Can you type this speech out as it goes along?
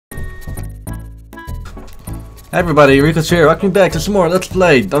Hey everybody, Riekelt here. Welcome back to some more Let's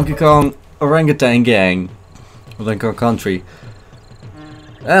Play Donkey Kong Orangutan Gang. Or Donkey Kong Country.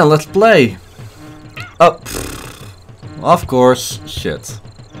 And let's play. Oh, of course, shit.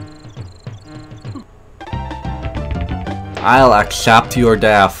 I'll accept your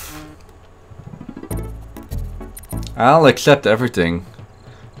death. I'll accept everything.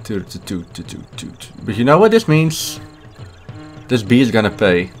 But you know what this means? This bee is gonna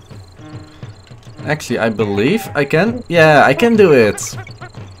pay. Actually, I believe I can. Yeah, I can do it.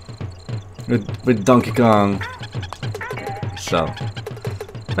 With Donkey Kong. So.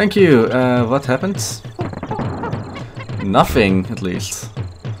 Thank you. What happened? Nothing, at least.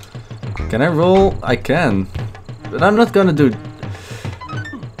 Can I roll? I can. But I'm not gonna do...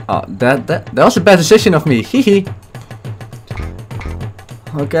 Oh, that was a bad decision of me. Hehe.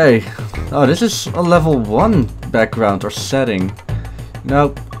 Okay. Oh, this is a level 1 background or setting.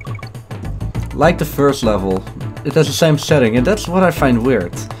 No. Like the first level, it has the same setting, and that's what I find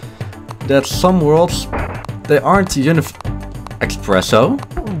weird. That some worlds, they aren't espresso.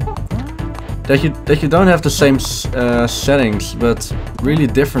 That you don't have the same settings, but really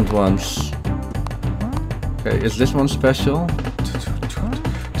different ones. Okay, is this one special?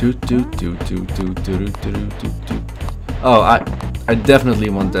 Oh, I definitely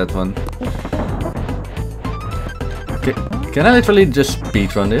want that one. Okay, can I literally just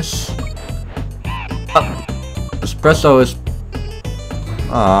speedrun this? Oh, espresso is...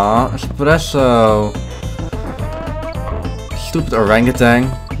 Ah, espresso. Stupid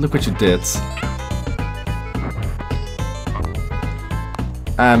orangutan. Look what you did.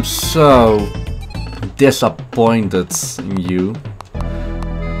 I'm so disappointed in you.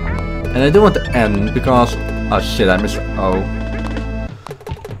 And I do want to end because... Oh shit, I missed... Oh.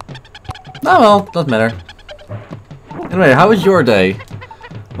 Oh well, doesn't matter. Anyway, how was your day?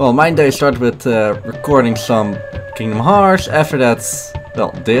 Well, my day started with recording some Kingdom Hearts. After that,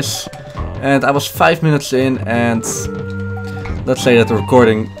 well, this. And I was 5 minutes in, and let's say that the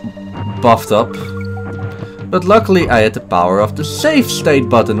recording buffed up. But luckily I had the power of the save state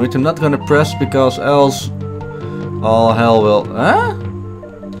button, which I'm not gonna press because else all hell will... Huh?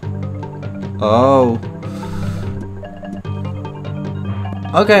 Oh.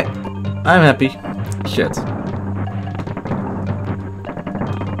 Okay, I'm happy. Shit.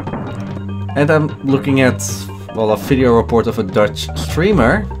 And I'm looking at, well, a video report of a Dutch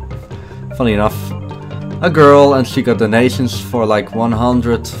streamer. Funny enough. A girl, and she got donations for like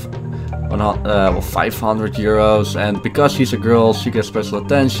 500 euros. And because she's a girl, she gets special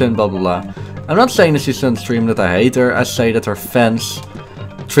attention, blah blah blah. I'm not saying that she's on stream that I hate her. I say that her fans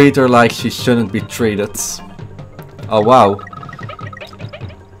treat her like she shouldn't be treated. Oh wow.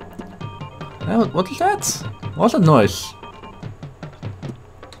 What is that? What's that noise?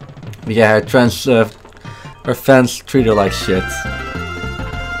 Yeah, her fans treat her like shit.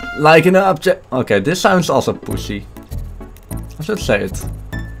 Like an object. Okay, this sounds also pushy. I should say it.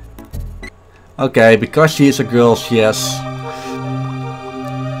 Okay, because she is a girl, she has...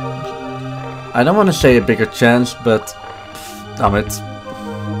 I don't want to say a bigger chance, but... Damn it.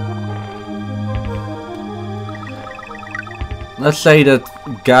 Let's say that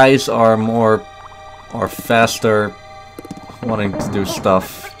guys are more... or faster... wanting to do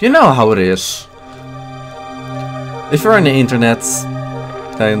stuff. You know how it is. If you're on the internet,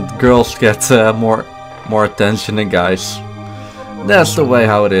 then girls get more attention than guys. That's the way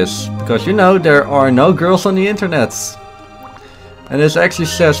how it is. Because you know there are no girls on the internet. And this actually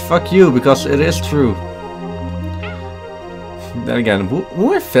says fuck you, because it is true. Then again,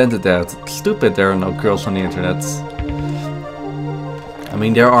 who invented that? It's stupid there are no girls on the internet. I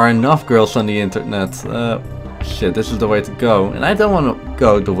mean, there are enough girls on the internet. Shit, this is the way to go. And I don't want to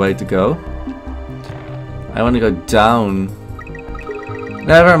go the way to go. I want to go down.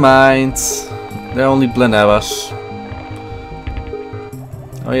 Never mind. They're only Blenellas.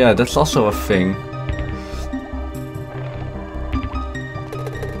 Oh yeah, that's also a thing.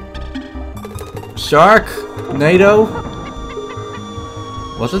 Shark? NATO?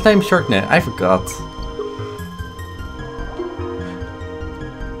 Was it named Sharknado? I forgot.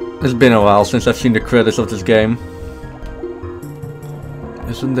 It's been a while since I've seen the credits of this game.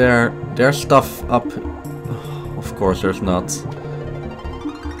 Isn't there's stuff up? Of course there's not.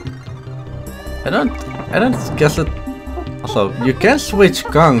 I don't guess it. Also, you can switch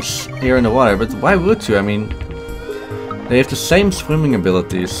Kongs here in the water, but why would you? I mean, they have the same swimming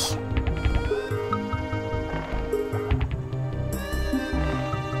abilities.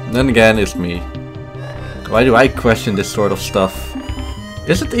 Then again, it's me. Why do I question this sort of stuff?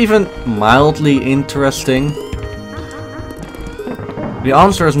 Is it even mildly interesting? The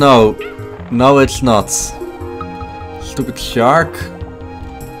answer is no. No, it's not. Stupid shark.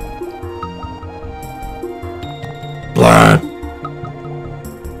 Blah.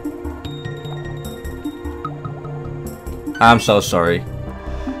 I'm so sorry.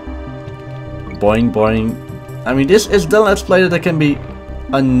 Boing boing. I mean, this is the let's play that can be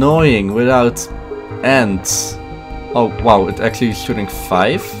annoying without end. Oh wow, it's actually shooting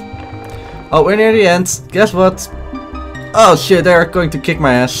 5. Oh, we're near the end. Guess what? Oh shit, they're going to kick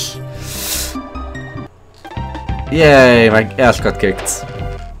my ass. Yay, my ass got kicked.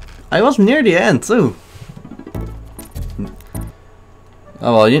 I was near the end too.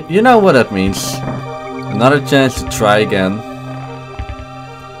 Oh well, you know what that means. Another chance to try again.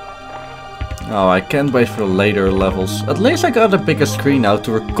 Oh, I can't wait for later levels. At least I got a bigger screen now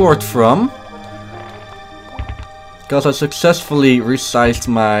to record from. Because I successfully resized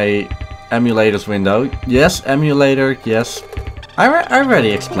my emulators window. Yes, emulator, yes. I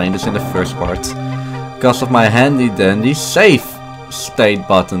already explained this in the first part. Because of my handy dandy save state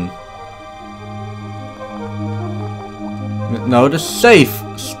button. No, the save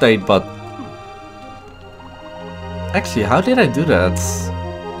state button. Actually, how did I do that?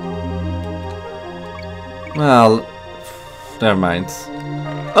 Well, never mind.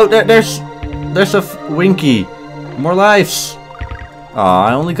 Oh, there's a Winky. More lives. Aw,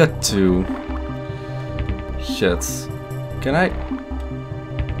 I only got 2. Shit. Can I?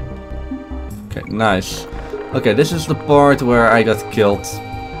 Okay, nice. Okay, this is the part where I got killed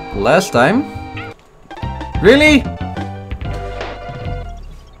last time. Really?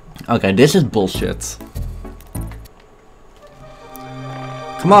 Okay, this is bullshit.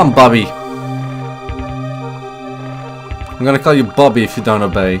 Come on, Bobby. I'm gonna call you Bobby if you don't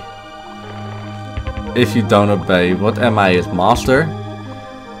obey. If you don't obey. What am I, his master?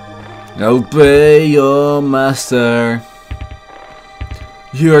 Obey your master.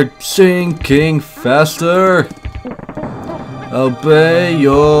 You're sinking faster. Obey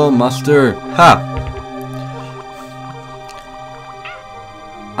your master. Ha!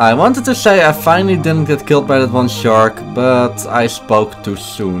 I wanted to say I finally didn't get killed by that one shark, but I spoke too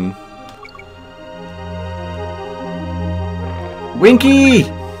soon. Winky!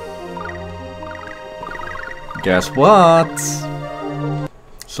 Guess what?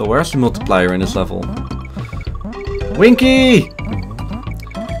 So where's the multiplier in this level? Winky!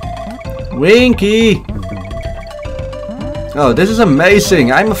 Winky! Oh, this is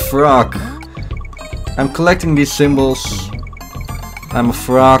amazing! I'm a frog. I'm collecting these symbols. I'm a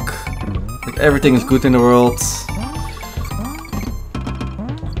frog. Like everything is good in the world.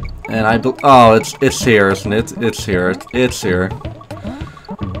 And oh, it's here, isn't it? It's here. It's here.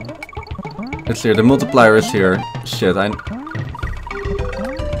 It's here. The multiplier is here. Shit,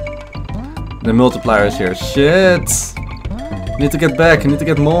 the multiplier is here. Shit! I need to get back. I need to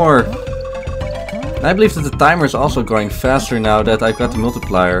get more. I believe that the timer is also going faster now that I got the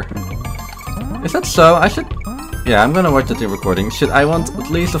multiplier. Is that so? I should... Yeah, I'm gonna watch that in recording. Shit, I want at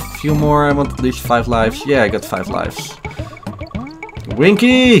least a few more. I want at least 5 lives. Yeah, I got 5 lives.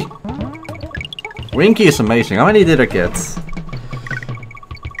 Winky! Winky is amazing. How many did I get?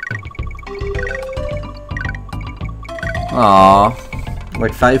 Aww.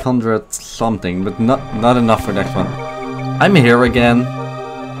 Like 500 something, but not enough for next one. I'm here again.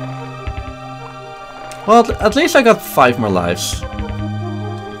 Well, at least I got 5 more lives.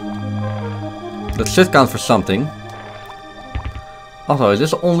 That should count for something. Also, is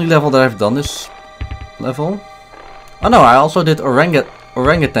this the only level that I've done this level? Oh no, I also did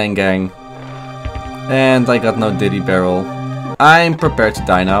Orangutan Gang. And I got no Diddy Barrel. I'm prepared to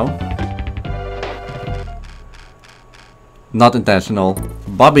die now. Not intentional.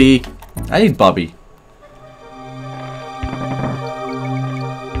 Bobby! I need Bobby.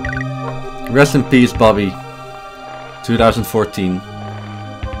 Rest in peace, Bobby. 2014.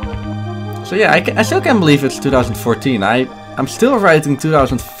 So yeah, I still can't believe it's 2014. I'm still writing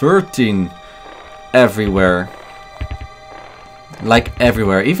 2013 everywhere. Like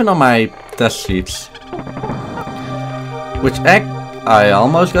everywhere, even on my test sheets. Which I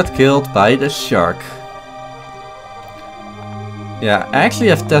almost got killed by the shark. Yeah, I actually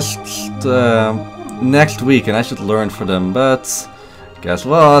have tests next week and I should learn for them, but guess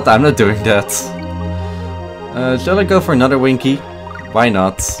what? I'm not doing that. Shall I go for another Winky? Why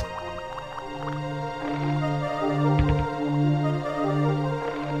not?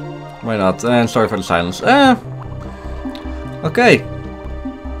 Why not? And sorry for the silence. Okay.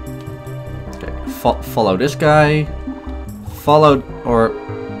 Follow this guy. Follow or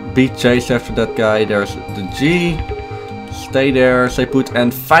be chased after that guy. There's the G. Stay there, stay put,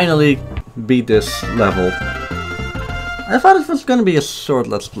 and finally beat this level. I thought it was gonna be a short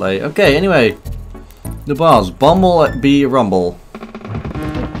let's play. Okay, anyway. The boss, Bumble Bee Rumble.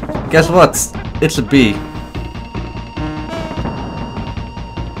 Guess what? It's a bee.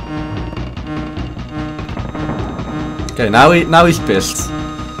 Okay, now he's pissed.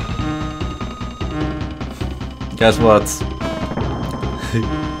 Guess what?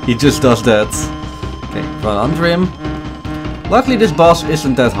 He just does that. Okay, run under him. Luckily this boss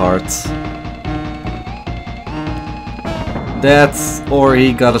isn't that hard. That, or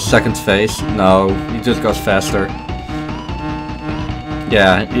he got a second phase. No, he just got faster.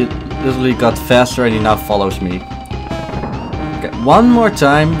 Yeah, he literally got faster and he now follows me. Okay, one more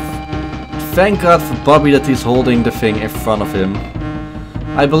time. Thank God for Bobby that he's holding the thing in front of him.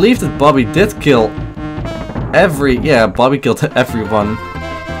 I believe that Bobby did kill yeah, Bobby killed everyone.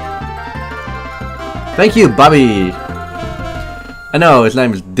 Thank you, Bobby! I know, his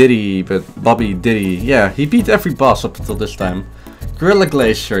name is Diddy, but Bobby Diddy. Yeah, he beat every boss up until this time. Gorilla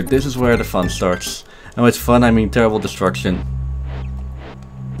Glacier, this is where the fun starts. And with fun I mean terrible destruction.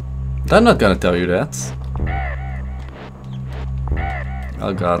 I'm not gonna tell you that.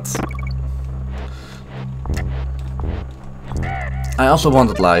 Oh god. I also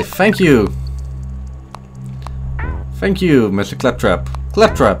wanted life. Thank you! Thank you, Mr. Claptrap.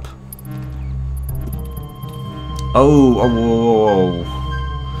 Claptrap! Oh, whoa.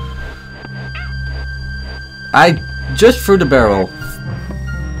 I just threw the barrel.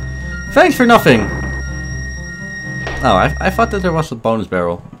 Thanks for nothing! Oh, I thought that there was a bonus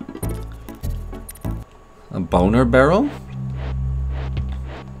barrel. A boner barrel?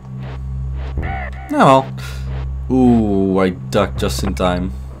 Oh well. Ooh, I ducked just in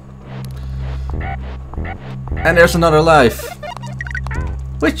time. And there's another life.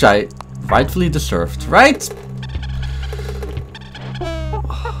 Which I rightfully deserved, right?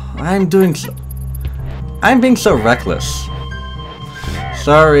 I'm being so reckless.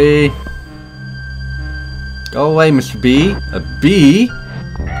 Sorry. Go away, Mr. B. A bee?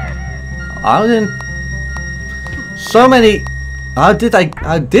 How did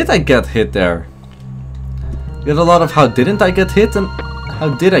I get hit there? You had a lot of how didn't I get hit and how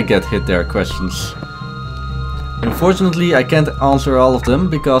did I get hit there questions. Unfortunately, I can't answer all of them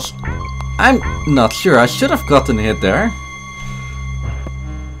because I'm not sure. I should have gotten hit there.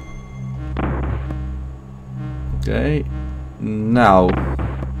 Okay. Now.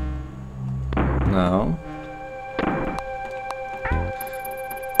 No.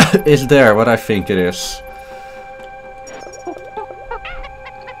 Is there what I think it is?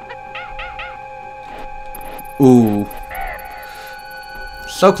 Ooh.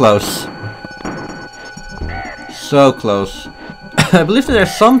 So close. So close. I believe that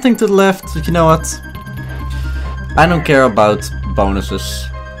there's something to the left, but you know what? I don't care about bonuses.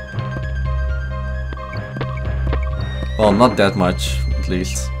 Well, not that much, at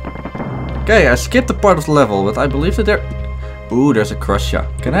least. Okay, I skipped a part of the level, but I believe that there... Ooh, there's a Crusher.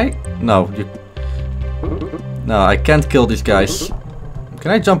 Can I? No, No, I can't kill these guys.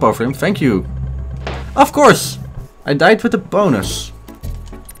 Can I jump over him? Thank you. Of course! I died with a bonus.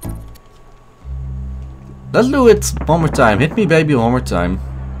 Let's do it one more time. Hit me, baby, one more time.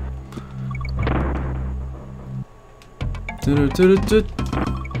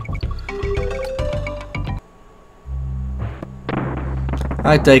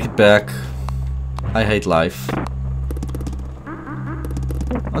 I take it back. I hate life.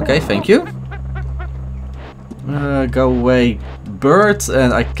 Okay, thank you. Go away, bird,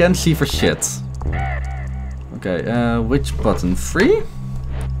 and I can't see for shit. Okay, which button? 3?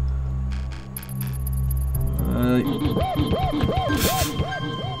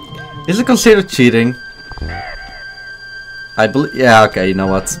 Is it considered cheating? I believe. Yeah, okay, you know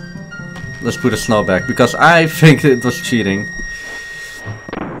what? Let's put a snow back because I think it was cheating.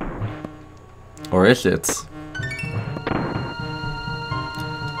 Or is it?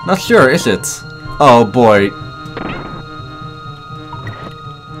 Not sure, is it? Oh boy.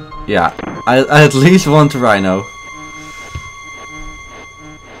 Yeah, I at least want a rhino.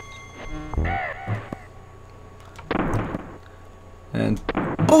 And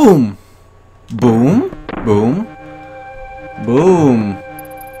boom! Boom! Boom! Boom!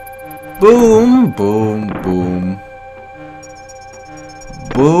 Boom! Boom! Boom!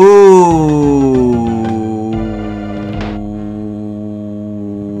 Boom!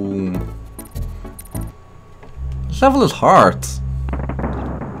 This level is hard.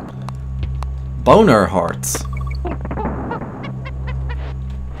 Boner hard.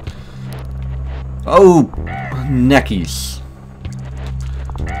 Oh, neckies.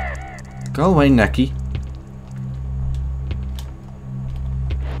 Go away, necky.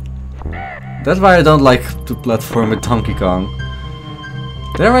 That's why I don't like to platform with Donkey Kong.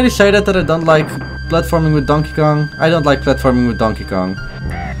 Did I already say that I don't like platforming with Donkey Kong? I don't like platforming with Donkey Kong.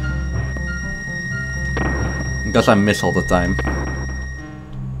 Because I miss all the time.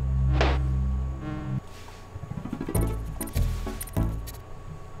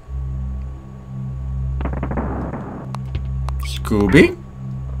 Scooby?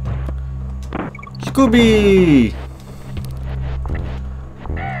 Scooby!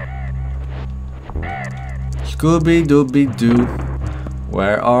 Scooby Dooby Doo,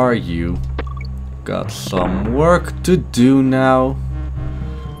 where are you? Got some work to do now.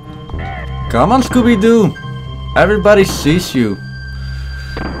 Come on, Scooby Doo! Everybody sees you.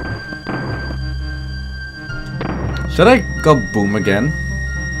 Should I go boom again?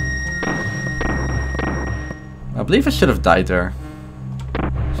 I believe I should have died there.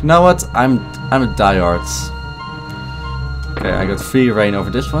 You know what? I'm a diehard. Okay, I got free reign over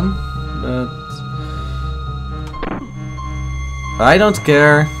this one, but I don't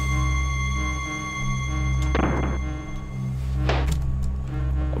care.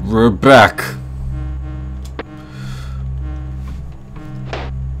 We're back.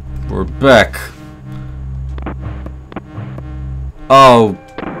 We're back. Oh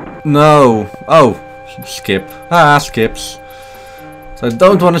no. Oh, skip. Ah, skips. So I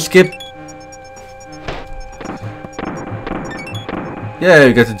don't want to skip. Yeah,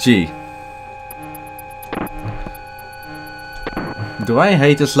 you got a G. Do I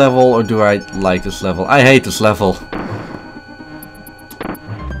hate this level or do I like this level? I hate this level.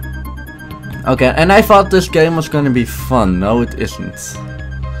 Okay, and I thought this game was gonna be fun. No, it isn't.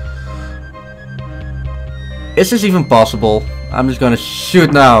 Is this even possible? I'm just gonna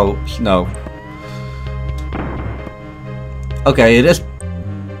shoot now. No. Okay, it is.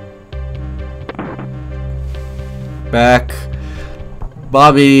 Back.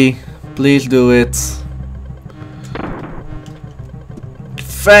 Bobby, please do it.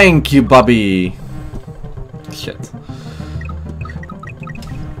 Thank you, Bobby. Shit.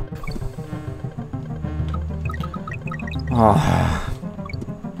 Oh.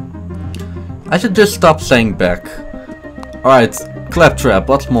 I should just stop saying back. Alright, Claptrap,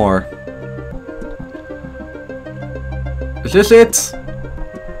 what's more? Is this it?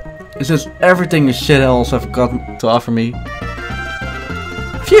 Is this everything the shitholes have got to offer me?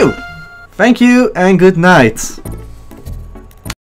 Phew! Thank you and good night.